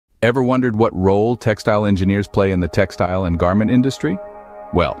Ever wondered what role textile engineers play in the textile and garment industry?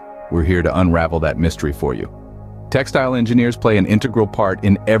 Well, we're here to unravel that mystery for you. Textile engineers play an integral part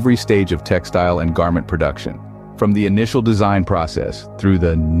in every stage of textile and garment production, from the initial design process through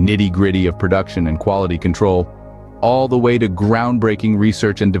the nitty-gritty of production and quality control, all the way to groundbreaking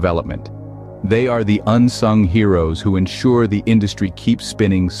research and development. They are the unsung heroes who ensure the industry keeps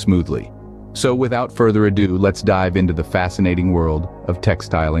spinning smoothly. So without further ado, let's dive into the fascinating world of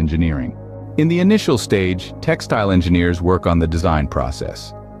textile engineering. In the initial stage, textile engineers work on the design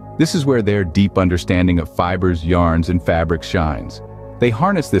process. This is where their deep understanding of fibers, yarns, and fabrics shines. They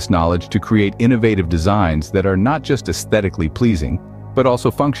harness this knowledge to create innovative designs that are not just aesthetically pleasing, but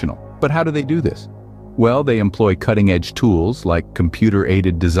also functional. But how do they do this? Well, they employ cutting-edge tools like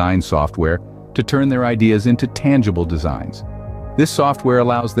computer-aided design software to turn their ideas into tangible designs. This software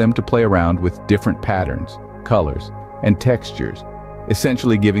allows them to play around with different patterns, colors, and textures,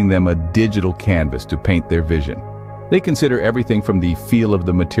 essentially giving them a digital canvas to paint their vision. They consider everything from the feel of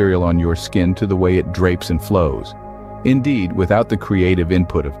the material on your skin to the way it drapes and flows. Indeed, without the creative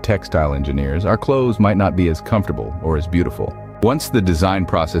input of textile engineers, our clothes might not be as comfortable or as beautiful. Once the design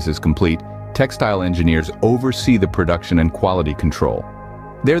process is complete, textile engineers oversee the production and quality control.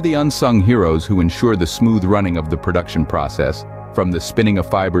 They're the unsung heroes who ensure the smooth running of the production process, from the spinning of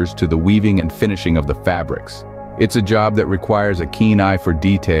fibers to the weaving and finishing of the fabrics. It's a job that requires a keen eye for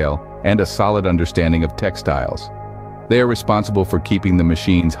detail and a solid understanding of textiles. They are responsible for keeping the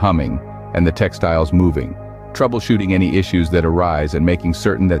machines humming and the textiles moving, troubleshooting any issues that arise and making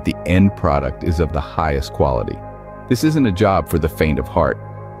certain that the end product is of the highest quality. This isn't a job for the faint of heart.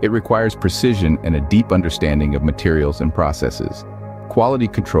 It requires precision and a deep understanding of materials and processes. Quality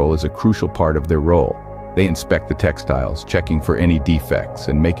control is a crucial part of their role. They inspect the textiles, checking for any defects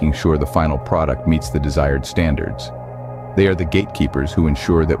and making sure the final product meets the desired standards. They are the gatekeepers who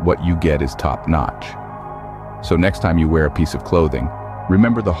ensure that what you get is top-notch. So next time you wear a piece of clothing,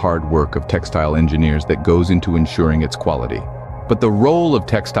 remember the hard work of textile engineers that goes into ensuring its quality. But the role of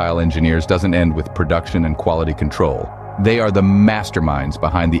textile engineers doesn't end with production and quality control. They are the masterminds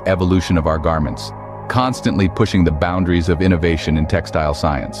behind the evolution of our garments, constantly pushing the boundaries of innovation in textile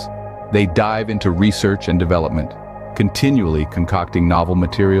science. They dive into research and development, continually concocting novel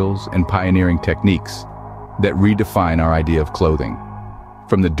materials and pioneering techniques that redefine our idea of clothing.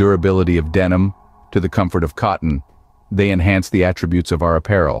 From the durability of denim to the comfort of cotton, they enhance the attributes of our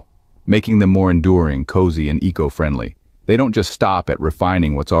apparel, making them more enduring, cozy, and eco-friendly. They don't just stop at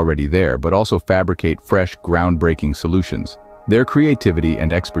refining what's already there, but also fabricate fresh, groundbreaking solutions. Their creativity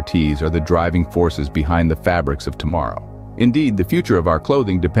and expertise are the driving forces behind the fabrics of tomorrow. Indeed, the future of our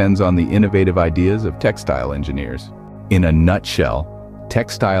clothing depends on the innovative ideas of textile engineers. In a nutshell,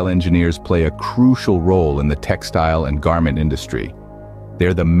 textile engineers play a crucial role in the textile and garment industry.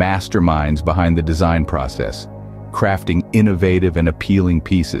 They're the masterminds behind the design process, crafting innovative and appealing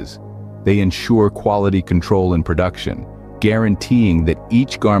pieces. They ensure quality control in production, guaranteeing that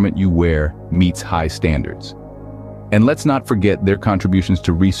each garment you wear meets high standards. And let's not forget their contributions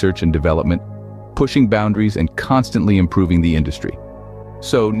to research and development, pushing boundaries and constantly improving the industry.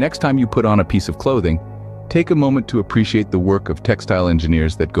 So next time you put on a piece of clothing, take a moment to appreciate the work of textile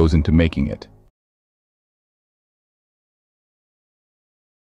engineers that goes into making it.